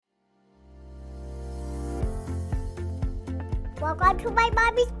welcome to my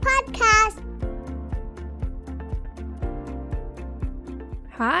mommy's podcast.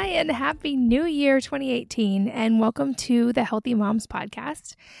 Hi, and Happy New Year 2018, and welcome to the Healthy Moms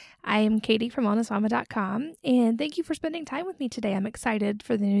Podcast. I am Katie from wellnessmama.com, and thank you for spending time with me today. I'm excited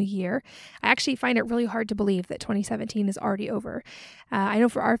for the new year. I actually find it really hard to believe that 2017 is already over. I know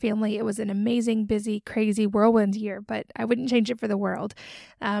for our family, it was an amazing, busy, crazy whirlwind year, but I wouldn't change it for the world.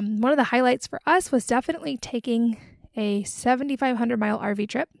 One of the highlights for us was definitely taking a 7,500-mile RV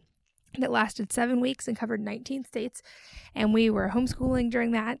trip that lasted 7 weeks and covered 19 states. And we were homeschooling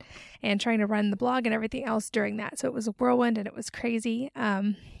during that and trying to run the blog and everything else during that. So it was a whirlwind and it was crazy.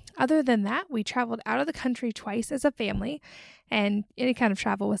 Other than that, we traveled out of the country twice as a family, and any kind of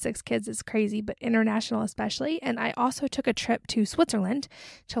travel with 6 kids is crazy, but international especially. And I also took a trip to Switzerland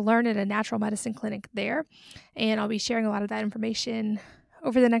to learn at a natural medicine clinic there. And I'll be sharing a lot of that information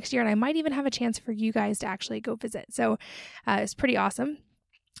over the next year. And I might even have a chance for you guys to actually go visit. So it's pretty awesome.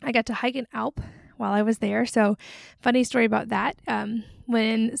 I got to hike an Alp while I was there. So funny story about that.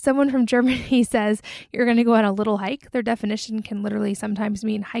 When someone from Germany says you're going to go on a little hike, their definition can literally sometimes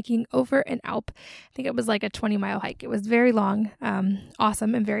mean hiking over an Alp. I think it was like a 20-mile hike. It was very long,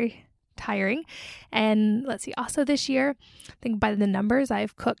 awesome, and very tiring. And let's see, also this year, I think by the numbers,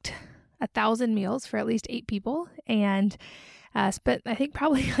 I've cooked 1,000 meals for at least 8 people and spent, I think,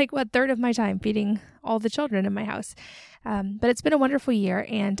 probably like a third of my time feeding all the children in my house. But it's been a wonderful year,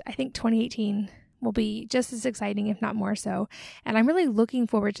 and I think 2018 will be just as exciting, if not more so. And I'm really looking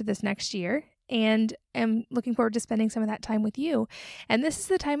forward to this next year and am looking forward to spending some of that time with you. And this is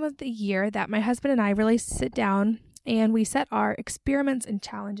the time of the year that my husband and I really sit down and we set our experiments and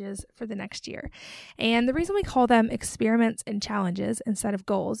challenges for the next year. And the reason we call them experiments and challenges instead of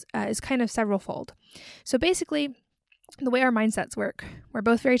goals is kind of severalfold. So basically, the way our mindsets work, we're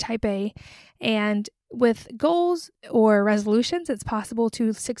both very type A, and with goals or resolutions, it's possible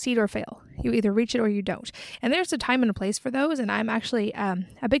to succeed or fail. You either reach it or you don't. And there's a time and a place for those. And I'm actually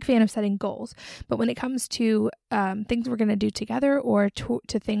a big fan of setting goals. But when it comes to things we're going to do together or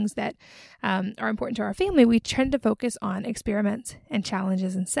to things that are important to our family, we tend to focus on experiments and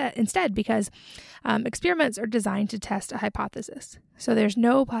challenges instead because experiments are designed to test a hypothesis. So there's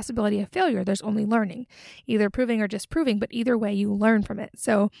no possibility of failure. There's only learning, either proving or disproving. But either way, you learn from it.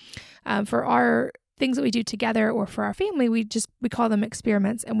 So for our things that we do together or for our family, we call them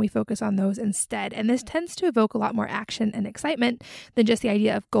experiments and we focus on those instead. And this tends to evoke a lot more action and excitement than just the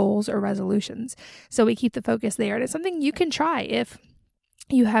idea of goals or resolutions. So we keep the focus there. And it's something you can try if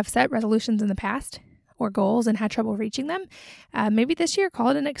you have set resolutions in the past or goals and had trouble reaching them. Maybe this year, call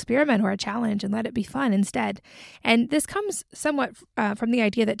it an experiment or a challenge and let it be fun instead. And this comes somewhat from the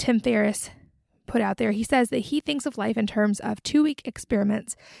idea that Tim Ferriss put out there. He says that he thinks of life in terms of 2-week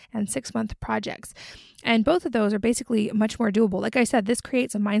experiments and 6-month projects. And both of those are basically much more doable. Like I said, this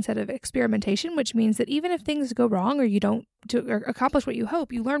creates a mindset of experimentation, which means that even if things go wrong or you don't accomplish what you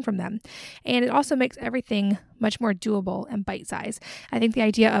hope, you learn from them. And it also makes everything much more doable and bite-sized. I think the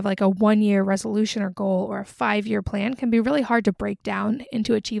idea of like a 1-year resolution or goal or a 5-year plan can be really hard to break down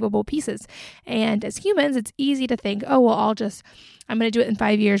into achievable pieces. And as humans, it's easy to think, oh, well, I'm going to do it in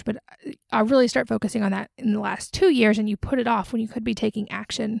 5 years, but I'll really start focusing on that in the last 2 years, and you put it off when you could be taking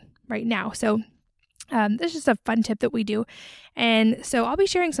action right now. So this is just a fun tip that we do. And so I'll be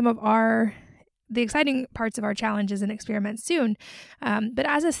sharing some of the exciting parts of our challenges and experiments soon. But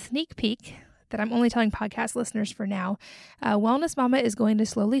as a sneak peek that I'm only telling podcast listeners for now, Wellness Mama is going to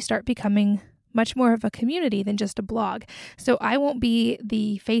slowly start becoming much more of a community than just a blog. So I won't be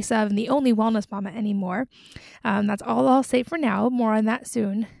the face of and the only Wellness Mama anymore. That's all I'll say for now. More on that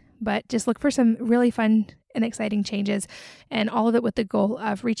soon. But just look for some really fun and exciting changes, and all of it with the goal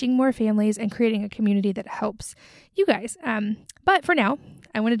of reaching more families and creating a community that helps you guys. But for now,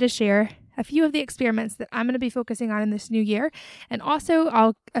 I wanted to share a few of the experiments that I'm going to be focusing on in this new year, and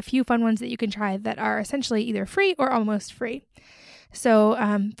also a few fun ones that you can try that are essentially either free or almost free. So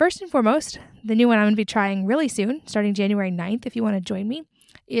first and foremost, the new one I'm going to be trying really soon, starting January 9th, if you want to join me,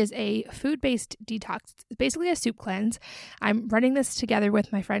 is a food-based detox. It's basically a soup cleanse. I'm running this together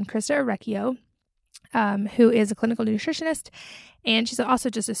with my friend Krista Orecchio, who is a clinical nutritionist, and she's also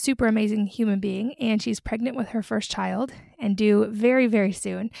just a super amazing human being, and she's pregnant with her first child and due very, very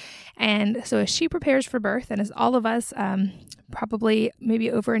soon. And so as she prepares for birth, and as all of us probably maybe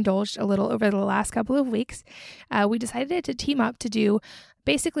overindulged a little over the last couple of weeks, we decided to team up to do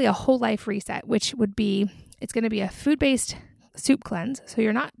basically a whole life reset, which would be, it's going to be a food-based soup cleanse. So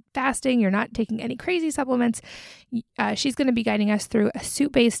you're not fasting, you're not taking any crazy supplements. She's going to be guiding us through a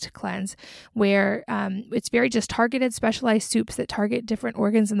soup-based cleanse where it's very just targeted, specialized soups that target different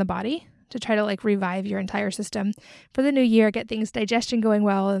organs in the body. to try to revive your entire system for the new year, get things digestion going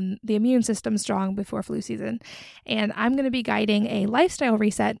well and the immune system strong before flu season. And I'm going to be guiding a lifestyle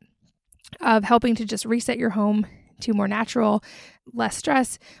reset of helping to just reset your home to more natural, less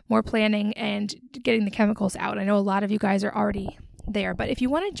stress, more planning, and getting the chemicals out. I know a lot of you guys are already there, but if you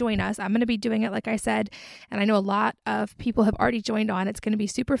want to join us, I'm going to be doing it like I said, and I know a lot of people have already joined on. It's going to be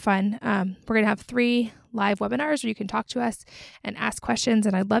super fun. We're going to have 3 live webinars where you can talk to us and ask questions,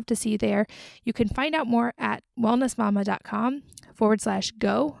 and I'd love to see you there. You can find out more at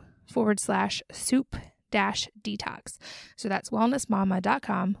wellnessmama.com/go/soup-detox. So that's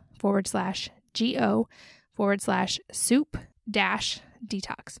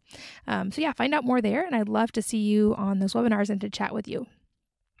wellnessmama.com/go/soup-detox. So yeah, find out more there, and I'd love to see you on those webinars and to chat with you.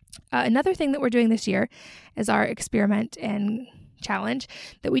 Another thing that we're doing this year is our experiment and challenge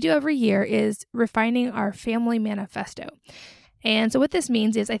that we do every year is refining our family manifesto. And so what this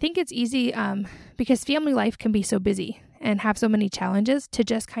means is I think it's easy because family life can be so busy and have so many challenges to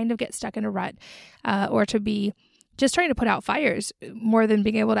just kind of get stuck in a rut or to be just trying to put out fires more than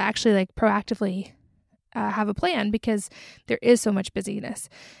being able to actually proactively have a plan because there is so much busyness.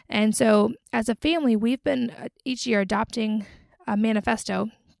 And so as a family, we've been each year adopting a manifesto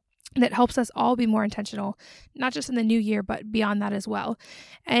that helps us all be more intentional, not just in the new year, but beyond that as well.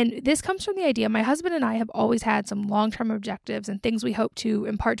 And this comes from the idea, my husband and I have always had some long-term objectives and things we hope to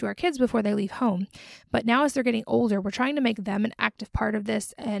impart to our kids before they leave home. But now as they're getting older, we're trying to make them an active part of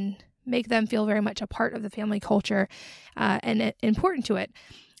this and make them feel very much a part of the family culture and important to it.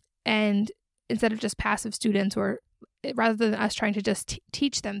 And instead of just passive students, or rather than us trying to just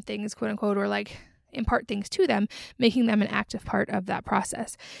teach them things, quote unquote, or impart things to them, making them an active part of that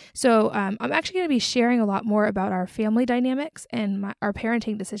process. So I'm actually going to be sharing a lot more about our family dynamics and our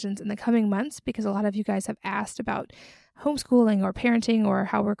parenting decisions in the coming months, because a lot of you guys have asked about homeschooling or parenting or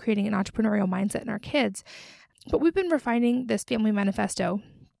how we're creating an entrepreneurial mindset in our kids. But we've been refining this family manifesto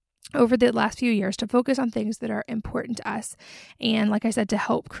over the last few years to focus on things that are important to us. And like I said, to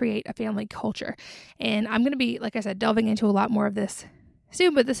help create a family culture. And I'm going to be, like I said, delving into a lot more of this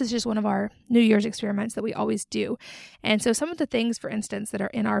soon, but this is just one of our New Year's experiments that we always do. And so some of the things, for instance, that are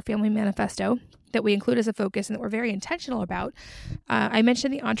in our family manifesto that we include as a focus and that we're very intentional about, I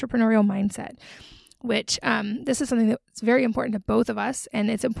mentioned the entrepreneurial mindset, which this is something that's very important to both of us, and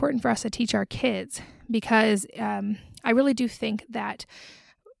it's important for us to teach our kids because I really do think that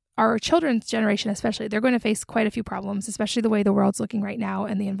our children's generation, especially, they're going to face quite a few problems, especially the way the world's looking right now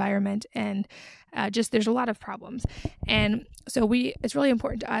and the environment. And just there's a lot of problems. And so it's really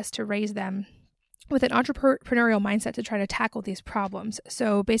important to us to raise them with an entrepreneurial mindset to try to tackle these problems.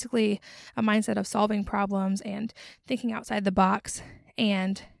 So basically a mindset of solving problems and thinking outside the box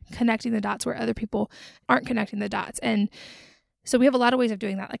and connecting the dots where other people aren't connecting the dots. And so we have a lot of ways of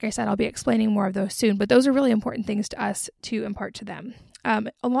doing that. Like I said, I'll be explaining more of those soon, but those are really important things to us to impart to them.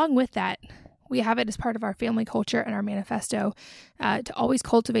 Along with that, we have it as part of our family culture and our manifesto to always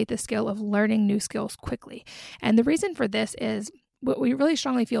cultivate the skill of learning new skills quickly. And the reason for this is what we really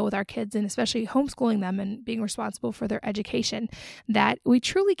strongly feel with our kids, and especially homeschooling them and being responsible for their education, that we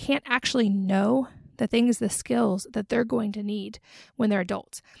truly can't actually know the skills that they're going to need when they're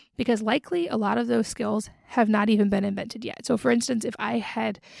adults, because likely a lot of those skills have not even been invented yet. So for instance, if I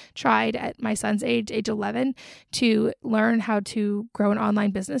had tried at my son's age 11, to learn how to grow an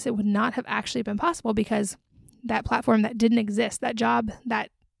online business, it would not have actually been possible because that platform that didn't exist, that job, that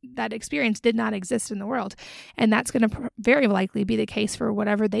experience did not exist in the world. And that's going to very likely be the case for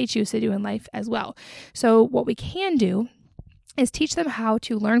whatever they choose to do in life as well. So what we can do is teach them how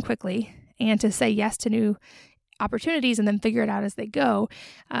to learn quickly and to say yes to new opportunities and then figure it out as they go.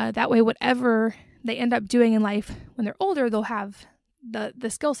 That way, whatever they end up doing in life when they're older, they'll have the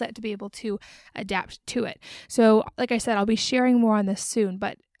skill set to be able to adapt to it. So like I said, I'll be sharing more on this soon,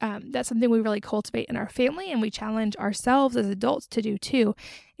 but that's something we really cultivate in our family, and we challenge ourselves as adults to do too,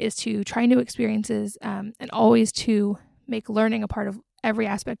 is to try new experiences and always to make learning a part of every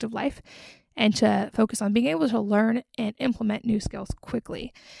aspect of life, and to focus on being able to learn and implement new skills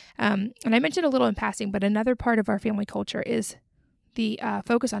quickly. And I mentioned a little in passing, but another part of our family culture is the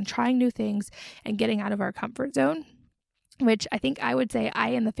focus on trying new things and getting out of our comfort zone, which I think I would say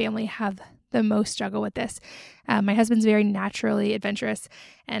I and the family have the most struggle with this. My husband's very naturally adventurous,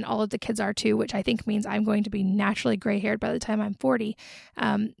 and all of the kids are too, which I think means I'm going to be naturally gray-haired by the time I'm 40.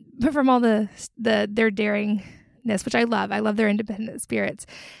 But from all their daring, which I love their independent spirits,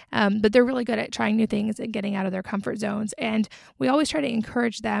 but they're really good at trying new things and getting out of their comfort zones. And we always try to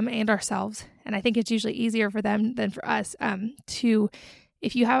encourage them and ourselves, and I think it's usually easier for them than for us, to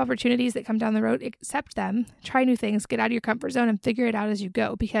if you have opportunities that come down the road, accept them, try new things, get out of your comfort zone and figure it out as you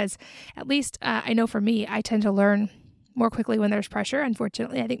go. Because at least I know for me, I tend to learn more quickly when there's pressure.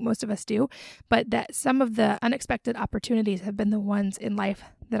 Unfortunately, I think most of us do, but that some of the unexpected opportunities have been the ones in life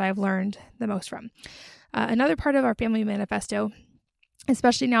that I've learned the most from. Another part of our family manifesto,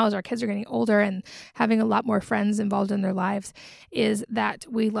 especially now as our kids are getting older and having a lot more friends involved in their lives, is that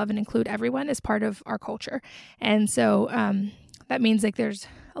we love and include everyone as part of our culture. And so that means like there's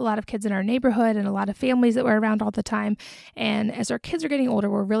a lot of kids in our neighborhood and a lot of families that we're around all the time. And as our kids are getting older,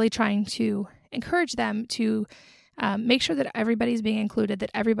 we're really trying to encourage them to make sure that everybody's being included,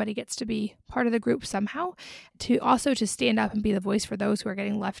 that everybody gets to be part of the group somehow, to also to stand up and be the voice for those who are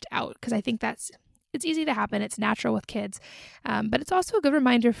getting left out. Because I think it's easy to happen. It's natural with kids, but it's also a good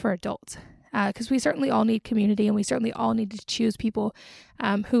reminder for adults because we certainly all need community and we certainly all need to choose people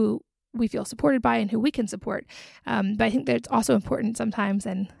who we feel supported by and who we can support. But I think that it's also important sometimes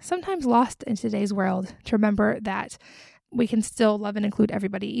and sometimes lost in today's world to remember that we can still love and include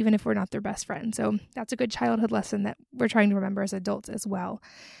everybody, even if we're not their best friend. So that's a good childhood lesson that we're trying to remember as adults as well.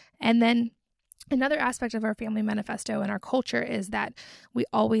 And then another aspect of our family manifesto and our culture is that we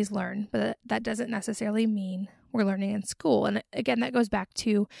always learn, but that doesn't necessarily mean we're learning in school. And again, that goes back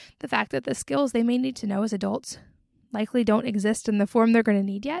to the fact that the skills they may need to know as adults likely don't exist in the form they're going to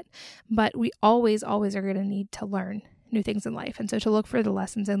need yet, but we always are going to need to learn new things in life. And so to look for the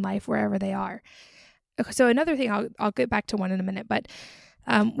lessons in life wherever they are. Okay, so another thing, I'll get back to one in a minute, but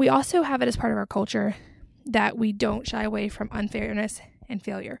we also have it as part of our culture that we don't shy away from unfairness and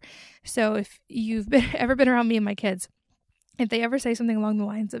failure. So if you've ever been around me and my kids, if they ever say something along the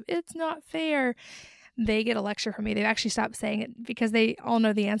lines of, it's not fair, they get a lecture from me. They've actually stopped saying it because they all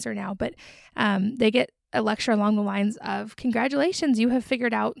know the answer now, but they get a lecture along the lines of, congratulations, you have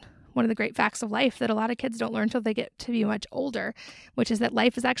figured out one of the great facts of life that a lot of kids don't learn until they get to be much older, which is that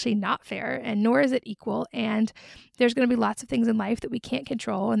life is actually not fair and nor is it equal. And there's going to be lots of things in life that we can't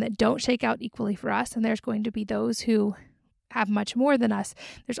control and that don't shake out equally for us. And there's going to be those who have much more than us.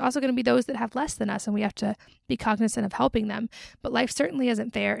 There's also going to be those that have less than us, and we have to be cognizant of helping them. But life certainly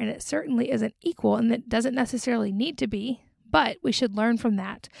isn't fair and it certainly isn't equal, and it doesn't necessarily need to be. But we should learn from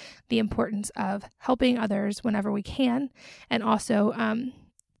that the importance of helping others whenever we can. And also,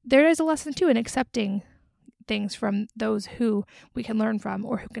 there is a lesson too in accepting things from those who we can learn from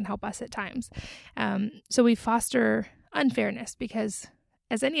or who can help us at times. So we foster unfairness because,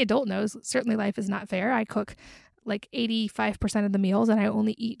 as any adult knows, certainly life is not fair. I cook like 85% of the meals and I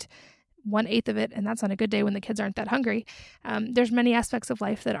only eat 1/8 of it. And that's on a good day when the kids aren't that hungry. There's many aspects of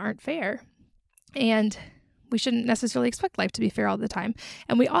life that aren't fair. And we shouldn't necessarily expect life to be fair all the time.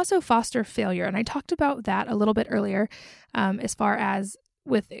 And we also foster failure. And I talked about that a little bit earlier as far as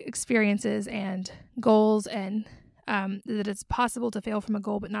with experiences and goals and that it's possible to fail from a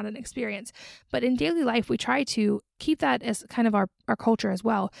goal, but not an experience. But in daily life, we try to keep that as kind of our culture as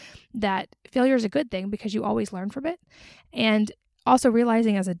well, that failure is a good thing because you always learn from it. And also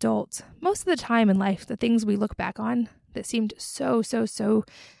realizing as adults, most of the time in life, the things we look back on that seemed so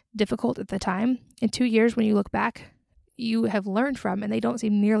difficult at the time, in 2 years when you look back, you have learned from, and they don't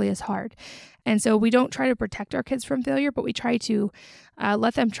seem nearly as hard. And so we don't try to protect our kids from failure, but we try to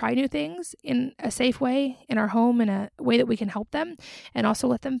let them try new things in a safe way in our home, in a way that we can help them, and also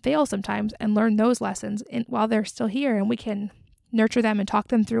let them fail sometimes and learn those lessons while they're still here, and we can nurture them and talk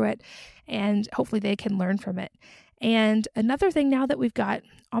them through it, and hopefully they can learn from it. And another thing, now that we've got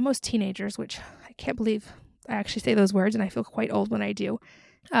almost teenagers, which I can't believe I actually say those words, and I feel quite old when I do,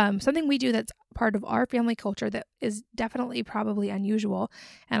 something we do that's part of our family culture that is definitely probably unusual,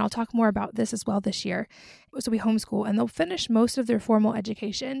 and I'll talk more about this as well this year. So we homeschool, and they'll finish most of their formal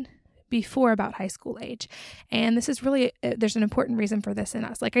education before about high school age. And this is really, there's an important reason for this in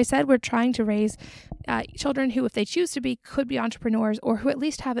us. Like I said, we're trying to raise children who, if they choose to be, could be entrepreneurs, or who at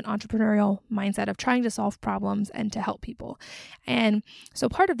least have an entrepreneurial mindset of trying to solve problems and to help people. And so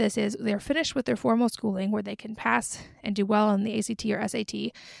part of this is they're finished with their formal schooling where they can pass and do well on the ACT or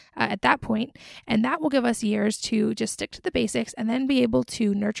SAT at that point. And that will give us years to just stick to the basics and then be able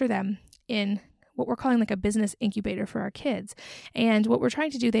to nurture them in what we're calling like a business incubator for our kids. And what we're trying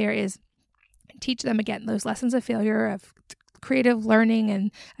to do there is teach them, again, those lessons of failure, of creative learning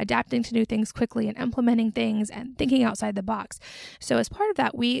and adapting to new things quickly and implementing things and thinking outside the box. So as part of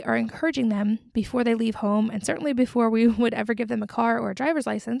that, we are encouraging them before they leave home, and certainly before we would ever give them a car or a driver's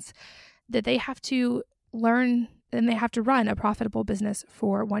license, that they have to learn and they have to run a profitable business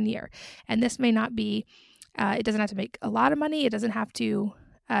for 1 year. And this may not be, it doesn't have to make a lot of money. It doesn't have to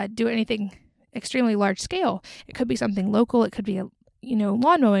do anything extremely large scale. It could be something local. It could be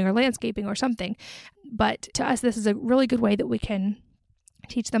lawn mowing or landscaping or something. But to us, this is a really good way that we can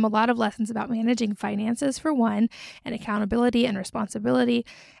teach them a lot of lessons about managing finances for one, and accountability and responsibility.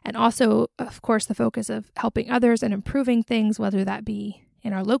 And also, of course, the focus of helping others and improving things, whether that be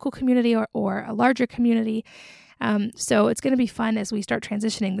in our local community or a larger community. So it's going to be fun as we start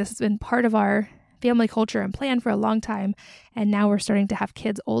transitioning. This has been part of our family culture and plan for a long time. And now we're starting to have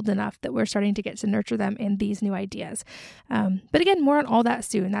kids old enough that we're starting to get to nurture them in these new ideas. But again, more on all that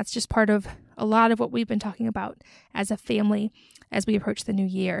soon. That's just part of a lot of what we've been talking about as a family as we approach the new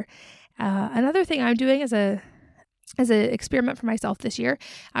year. Another thing I'm doing as an experiment for myself this year,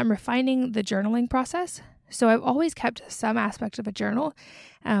 I'm refining the journaling process. So I've always kept some aspect of a journal,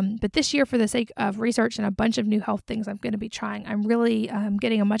 but this year, for the sake of research and a bunch of new health things I'm going to be trying, I'm really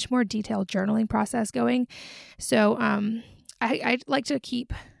getting a much more detailed journaling process going. So I like to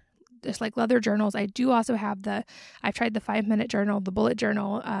keep just like leather journals. I do also have I've tried the 5-minute journal, the bullet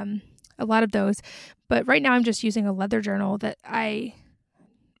journal, a lot of those, but right now I'm just using a leather journal that I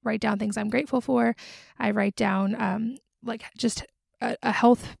write down things I'm grateful for. I write down just a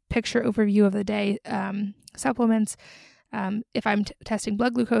health picture overview of the day, supplements. If I'm testing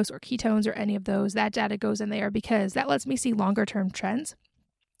blood glucose or ketones or any of those, that data goes in there because that lets me see longer term trends.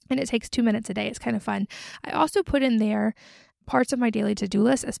 And it takes 2 minutes a day. It's kind of fun. I also put in there parts of my daily to-do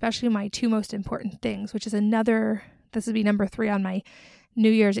list, especially my 2 most important things, which is this would be number 3 on my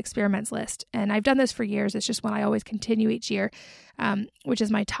New Year's experiments list. And I've done this for years. It's just one I always continue each year, which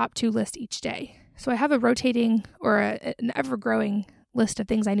is my top 2 list each day. So I have a rotating or an ever-growing list of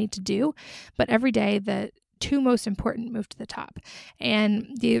things I need to do, but every day the 2 most important move to the top.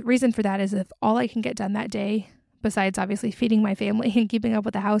 And the reason for that is if all I can get done that day, besides obviously feeding my family and keeping up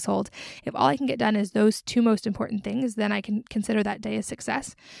with the household, if all I can get done is those 2 most important things, then I can consider that day a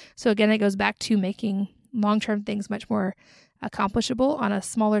success. So again, it goes back to making long-term things much more accomplishable on a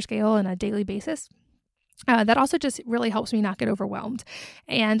smaller scale and a daily basis. That also just really helps me not get overwhelmed.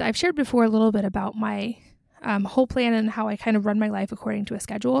 And I've shared before a little bit about my whole plan and how I kind of run my life according to a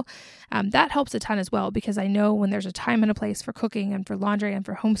schedule. That helps a ton as well because I know when there's a time and a place for cooking and for laundry and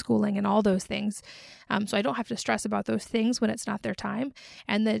for homeschooling and all those things. So I don't have to stress about those things when it's not their time.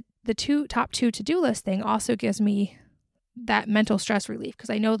 And the top 2 to-do list thing also gives me that mental stress relief because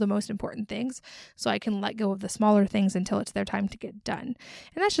I know the most important things, so I can let go of the smaller things until it's their time to get done.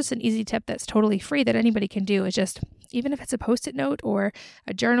 And that's just an easy tip that's totally free that anybody can do. Is just, even if it's a Post-it note or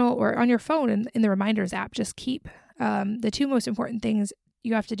a journal or on your phone in the reminders app, just keep the 2 most important things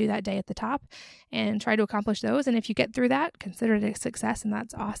you have to do that day at the top and try to accomplish those. And if you get through that, consider it a success, and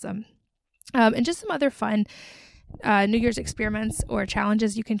that's awesome. And just some other fun New Year's experiments or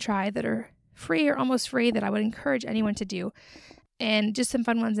challenges you can try that are free or almost free that I would encourage anyone to do. And just some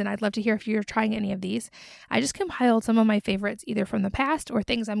fun ones, and I'd love to hear if you're trying any of these. I just compiled some of my favorites either from the past or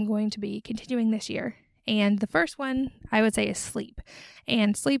things I'm going to be continuing this year. And the first one I would say is sleep.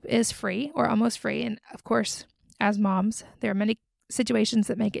 And sleep is free or almost free. And of course, as moms, there are many situations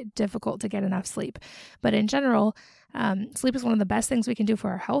that make it difficult to get enough sleep. But in general, sleep is one of the best things we can do for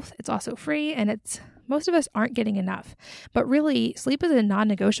our health. It's also free, and most of us aren't getting enough. But really, sleep is a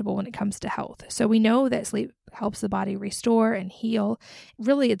non-negotiable when it comes to health. So we know that sleep helps the body restore and heal.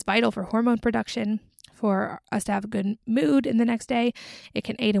 Really, it's vital for hormone production, for us to have a good mood in the next day. It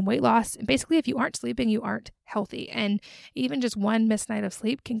can aid in weight loss. And basically, if you aren't sleeping, you aren't healthy. And even just one missed night of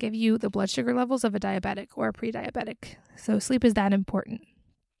sleep can give you the blood sugar levels of a diabetic or a pre-diabetic. So sleep is that important.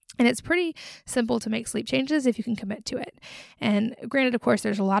 And it's pretty simple to make sleep changes if you can commit to it. And granted, of course,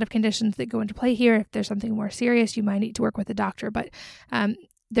 there's a lot of conditions that go into play here. If there's something more serious, you might need to work with a doctor. But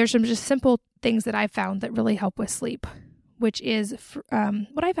there's some just simple things that I've found that really help with sleep, which is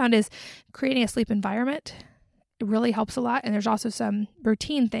what I found is creating a sleep environment. It really helps a lot. And there's also some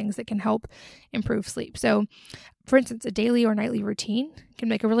routine things that can help improve sleep. So, for instance, a daily or nightly routine can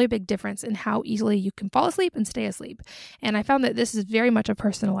make a really big difference in how easily you can fall asleep and stay asleep. And I found that this is very much a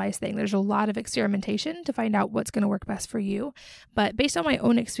personalized thing. There's a lot of experimentation to find out what's going to work best for you. But based on my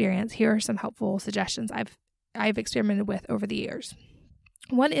own experience, here are some helpful suggestions I've experimented with over the years.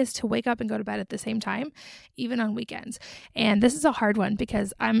 One is to wake up and go to bed at the same time, even on weekends. And this is a hard one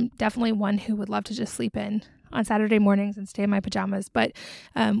because I'm definitely one who would love to just sleep in on Saturday mornings and stay in my pajamas. But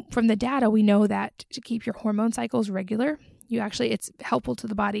from the data, we know that to keep your hormone cycles regular, it's helpful to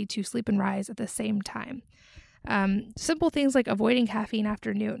the body to sleep and rise at the same time. Simple things like avoiding caffeine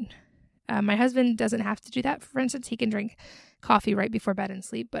after noon. My husband doesn't have to do that. For instance, he can drink coffee right before bed and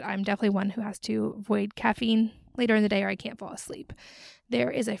sleep, but I'm definitely one who has to avoid caffeine later in the day or I can't fall asleep. There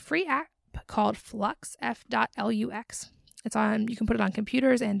is a free app called Flux, F.LUX. You can put it on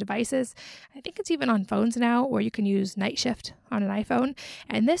computers and devices. I think it's even on phones now, or you can use Night Shift on an iPhone.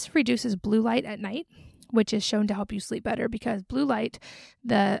 And this reduces blue light at night, which is shown to help you sleep better, because blue light,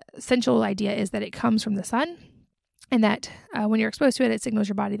 the essential idea is that it comes from the sun, and that when you're exposed to it, it signals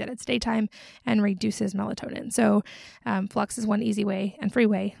your body that it's daytime and reduces melatonin. So Flux is one easy way and free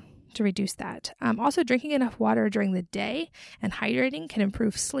way to reduce that. Also, drinking enough water during the day and hydrating can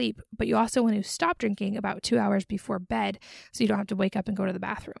improve sleep, but you also want to stop drinking about 2 hours before bed so you don't have to wake up and go to the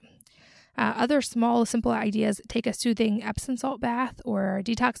bathroom. Other small, simple ideas: take a soothing Epsom salt bath or a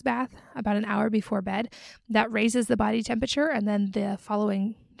detox bath about an hour before bed. That raises the body temperature, and then the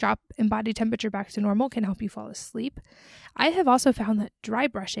following drop in body temperature back to normal can help you fall asleep. I have also found that dry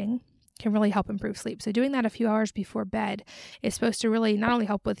brushing can really help improve sleep. So doing that a few hours before bed is supposed to really not only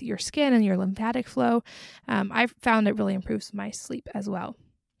help with your skin and your lymphatic flow, I've found it really improves my sleep as well.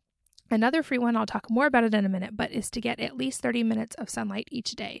 Another free one, I'll talk more about it in a minute, but is to get at least 30 minutes of sunlight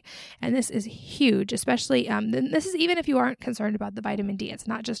each day. And this is huge, especially, this is even if you aren't concerned about the vitamin D. It's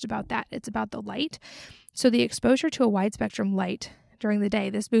not just about that, it's about the light. So the exposure to a wide spectrum light during the day,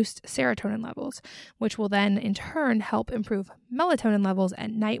 this boosts serotonin levels, which will then in turn help improve melatonin levels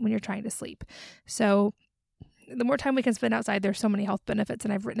at night when you're trying to sleep. So the more time we can spend outside, there's so many health benefits,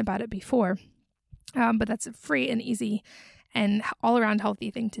 and I've written about it before, but that's a free and easy and all-around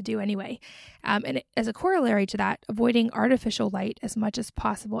healthy thing to do anyway. And as a corollary to that, avoiding artificial light as much as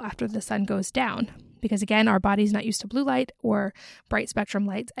possible after the sun goes down, because again, our body's not used to blue light or bright spectrum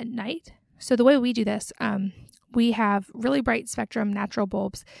lights at night. So the way we do this, we have really bright spectrum natural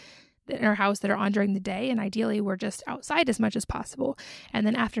bulbs in our house that are on during the day, and ideally we're just outside as much as possible. And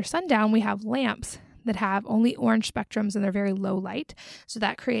then after sundown, we have lamps that have only orange spectrums and they're very low light. So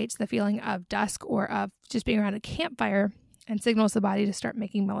that creates the feeling of dusk or of just being around a campfire and signals the body to start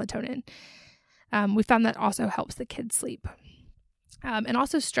making melatonin. We found that also helps the kids sleep. And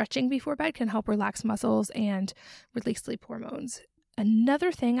also stretching before bed can help relax muscles and release sleep hormones.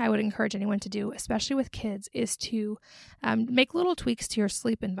 Another thing I would encourage anyone to do, especially with kids, is to make little tweaks to your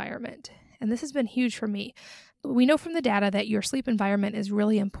sleep environment. And this has been huge for me. We know from the data that your sleep environment is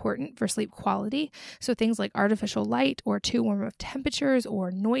really important for sleep quality. So things like artificial light or too warm of temperatures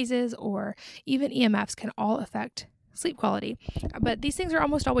or noises or even EMFs can all affect sleep quality. But these things are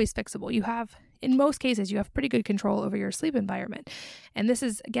almost always fixable. In most cases, you have pretty good control over your sleep environment. And this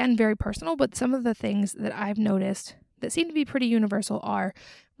is, again, very personal, but some of the things that I've noticed that seem to be pretty universal are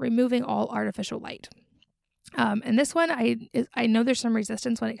removing all artificial light. And this one, I know there's some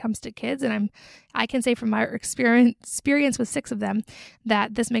resistance when it comes to kids, and I can say from my experience with 6 of them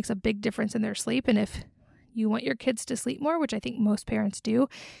that this makes a big difference in their sleep. And if you want your kids to sleep more, which I think most parents do,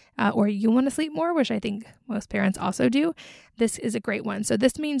 or you want to sleep more, which I think most parents also do, this is a great one. So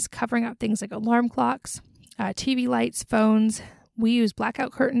this means covering up things like alarm clocks, TV lights, phones. We use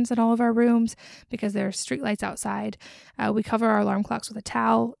blackout curtains in all of our rooms because there's street lights outside. We cover our alarm clocks with a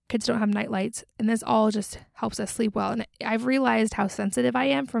towel. Kids don't have night lights, and this all just helps us sleep well. And I've realized how sensitive I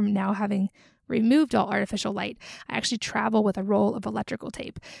am from now having removed all artificial light. I actually travel with a roll of electrical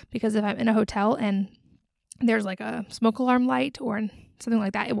tape, because if I'm in a hotel and there's like a smoke alarm light or something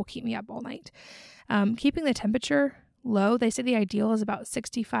like that, it will keep me up all night. Keeping the temperature low, they say the ideal is about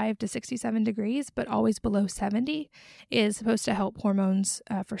 65 to 67 degrees, but always below 70 is supposed to help hormones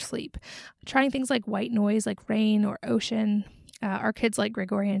for sleep. Trying things like white noise, like rain or ocean, our kids like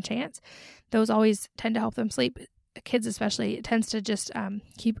Gregorian chants, those always tend to help them sleep. Kids especially, it tends to just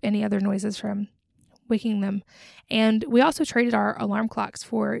keep any other noises from waking them. And we also traded our alarm clocks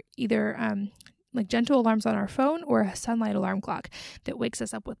for either like gentle alarms on our phone or a sunlight alarm clock that wakes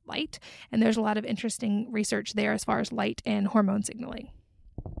us up with light. And there's a lot of interesting research there as far as light and hormone signaling.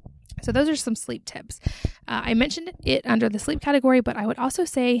 So those are some sleep tips. I mentioned it under the sleep category, but I would also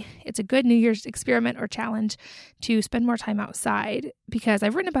say it's a good New Year's experiment or challenge to spend more time outside, because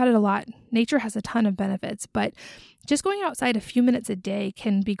I've written about it a lot. Nature has a ton of benefits, but just going outside a few minutes a day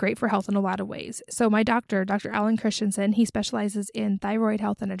can be great for health in a lot of ways. So my doctor, Dr. Alan Christensen, he specializes in thyroid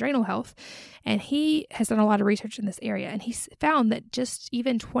health and adrenal health, and he has done a lot of research in this area. And he's found that just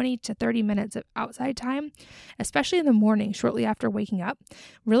even 20 to 30 minutes of outside time, especially in the morning shortly after waking up,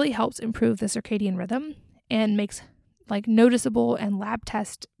 really helps improve the circadian rhythm and makes like noticeable and lab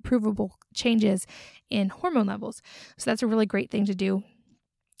test provable changes in hormone levels. So that's a really great thing to do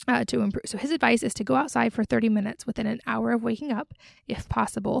to improve. So his advice is to go outside for 30 minutes within an hour of waking up, if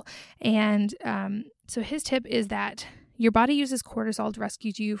possible. And so his tip is that your body uses cortisol to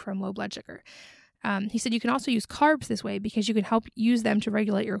rescue you from low blood sugar. He said you can also use carbs this way because you can help use them to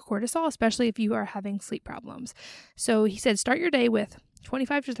regulate your cortisol, especially if you are having sleep problems. So he said start your day with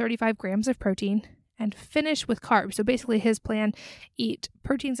 25 to 35 grams of protein and finish with carbs. So basically his plan, eat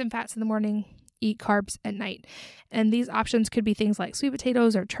proteins and fats in the morning, eat carbs at night. And these options could be things like sweet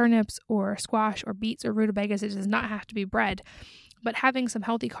potatoes or turnips or squash or beets or rutabagas. It does not have to be bread. But having some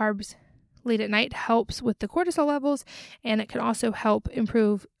healthy carbs late at night helps with the cortisol levels, and it can also help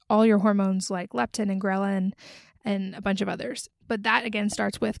improve all your hormones like leptin and ghrelin and a bunch of others. But that, again,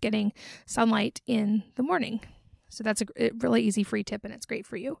 starts with getting sunlight in the morning. So that's a really easy free tip, and it's great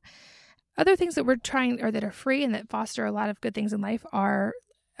for you. Other things that we're trying, or that are free and that foster a lot of good things in life, are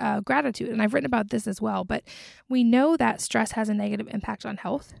gratitude. And I've written about this as well, but we know that stress has a negative impact on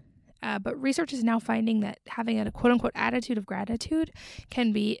health. But research is now finding that having a quote unquote attitude of gratitude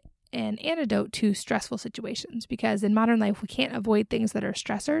can be an antidote to stressful situations, because in modern life, we can't avoid things that are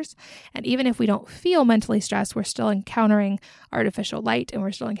stressors. And even if we don't feel mentally stressed, we're still encountering artificial light, and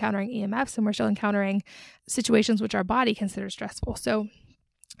we're still encountering EMFs, and we're still encountering situations which our body considers stressful.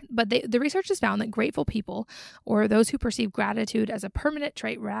 But the research has found that grateful people, or those who perceive gratitude as a permanent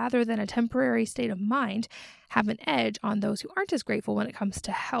trait rather than a temporary state of mind, have an edge on those who aren't as grateful when it comes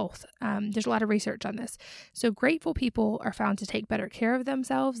to health. There's a lot of research on this. So grateful people are found to take better care of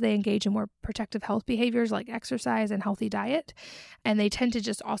themselves. They engage in more protective health behaviors like exercise and healthy diet, and they tend to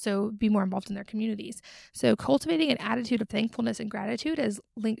just also be more involved in their communities. So cultivating an attitude of thankfulness and gratitude is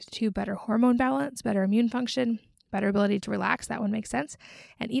linked to better hormone balance, better immune function, better ability to relax, that one makes sense,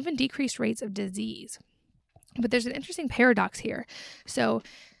 and even decreased rates of disease. But there's an interesting paradox here. So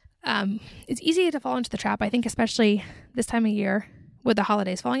it's easy to fall into the trap, I think, especially this time of year with the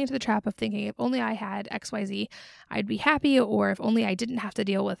holidays, falling into the trap of thinking, if only I had XYZ, I'd be happy, or if only I didn't have to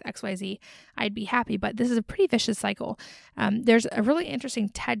deal with XYZ, I'd be happy. But this is a pretty vicious cycle. There's a really interesting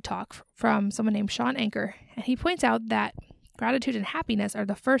TED Talk from someone named Sean Anker, and he points out that gratitude and happiness are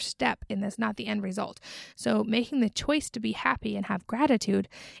the first step in this, not the end result. So making the choice to be happy and have gratitude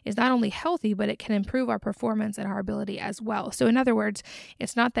is not only healthy, but it can improve our performance and our ability as well. So in other words,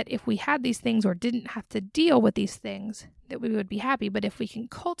 it's not that if we had these things or didn't have to deal with these things that we would be happy, but if we can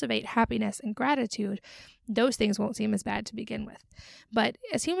cultivate happiness and gratitude, those things won't seem as bad to begin with. But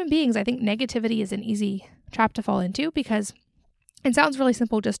as human beings, I think negativity is an easy trap to fall into, because it sounds really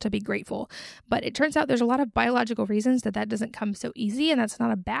simple just to be grateful, but it turns out there's a lot of biological reasons that doesn't come so easy, and that's not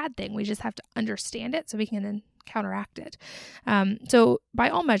a bad thing. We just have to understand it so we can then counteract it. So by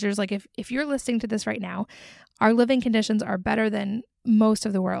all measures, like if you're listening to this right now, our living conditions are better than most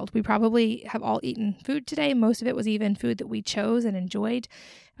of the world. We probably have all eaten food today. Most of it was even food that we chose and enjoyed.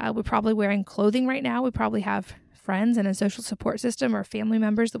 We're probably wearing clothing right now. We probably have friends and a social support system or family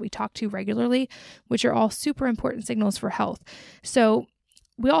members that we talk to regularly, which are all super important signals for health. So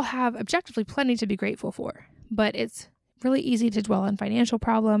we all have objectively plenty to be grateful for, but it's really easy to dwell on financial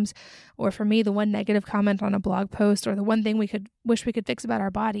problems, or for me, the one negative comment on a blog post, or the one thing we could wish we could fix about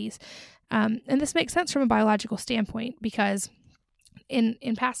our bodies. And this makes sense from a biological standpoint, because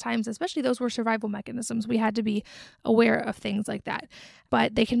in past times, especially those were survival mechanisms, we had to be aware of things like that.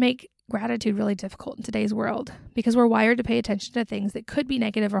 But they can make gratitude really difficult in today's world, because we're wired to pay attention to things that could be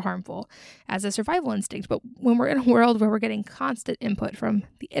negative or harmful as a survival instinct. But when we're in a world where we're getting constant input from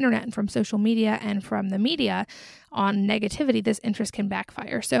the internet and from social media and from the media on negativity, this interest can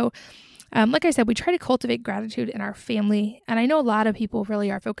backfire. So like I said, we try to cultivate gratitude in our family, and I know a lot of people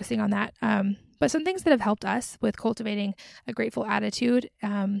really are focusing on that. But some things that have helped us with cultivating a grateful attitude,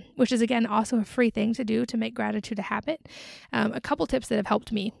 which is, again, also a free thing to do to make gratitude a habit. A couple tips that have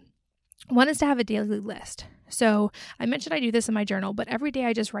helped me. One is to have a daily list. So I mentioned I do this in my journal, but every day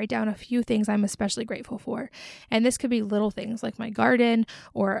I just write down a few things I'm especially grateful for. And this could be little things like my garden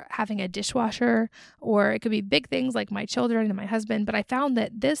or having a dishwasher, or it could be big things like my children and my husband. But I found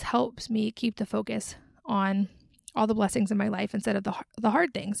that this helps me keep the focus on all the blessings in my life instead of the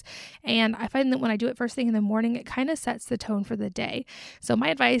hard things. And I find that when I do it first thing in the morning, it kind of sets the tone for the day. So my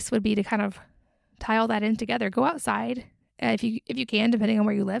advice would be to kind of tie all that in together. Go outside if you can, depending on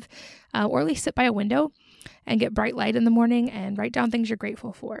where you live, or at least sit by a window and get bright light in the morning and write down things you're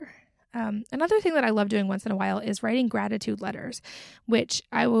grateful for. Another thing that I love doing once in a while is writing gratitude letters, which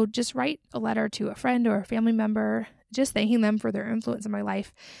I will just write a letter to a friend or a family member, just thanking them for their influence in my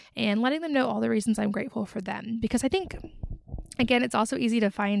life and letting them know all the reasons I'm grateful for them. Because I think, again, it's also easy to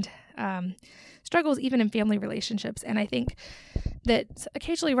find struggles even in family relationships. And I think that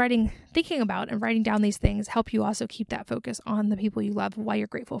occasionally thinking about and writing down these things help you also keep that focus on the people you love while you're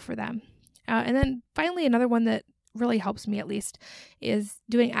grateful for them. And then finally, another one that really helps me, at least, is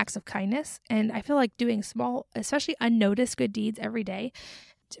doing acts of kindness. And I feel like doing small, especially unnoticed good deeds every day,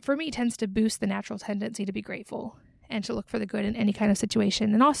 for me, tends to boost the natural tendency to be grateful and to look for the good in any kind of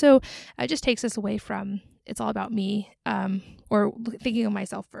situation. And also, it just takes us away from it's all about me, or thinking of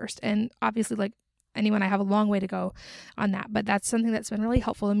myself first. And obviously, like anyone, I have a long way to go on that, but that's something that's been really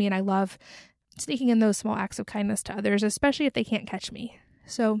helpful to me. And I love sneaking in those small acts of kindness to others, especially if they can't catch me.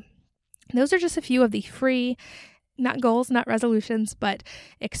 So those are just a few of the free, not goals, not resolutions, but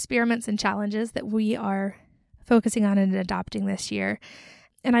experiments and challenges that we are focusing on and adopting this year.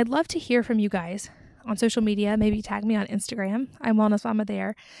 And I'd love to hear from you guys on social media. Maybe tag me on Instagram. I'm Wellness Mama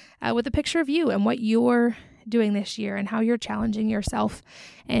there, with a picture of you and what you're doing this year and how you're challenging yourself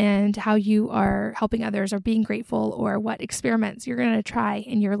and how you are helping others or being grateful, or what experiments you're going to try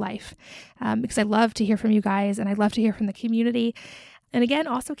in your life. Because I love to hear from you guys, and I love to hear from the community. And again,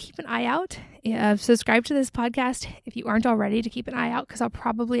 also keep an eye out. Subscribe to this podcast if you aren't already, to keep an eye out, because I'll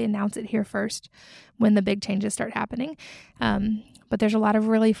probably announce it here first when the big changes start happening. But there's a lot of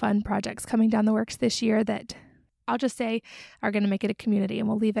really fun projects coming down the works this year that I'll just say are going to make it a community, and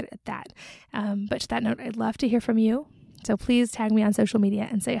we'll leave it at that. But to that note, I'd love to hear from you. So please tag me on social media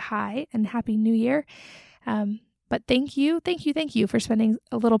and say hi and Happy New Year. But thank you for spending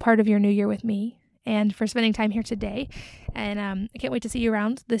a little part of your new year with me and for spending time here today. And I can't wait to see you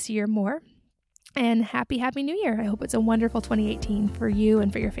around this year more. And happy New Year. I hope it's a wonderful 2018 for you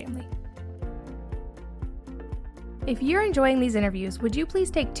and for your family. If you're enjoying these interviews, would you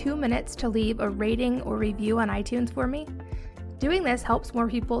please take 2 minutes to leave a rating or review on iTunes for me? Doing this helps more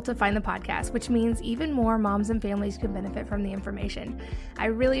people to find the podcast, which means even more moms and families can benefit from the information. I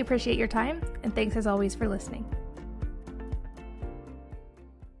really appreciate your time, and thanks as always for listening.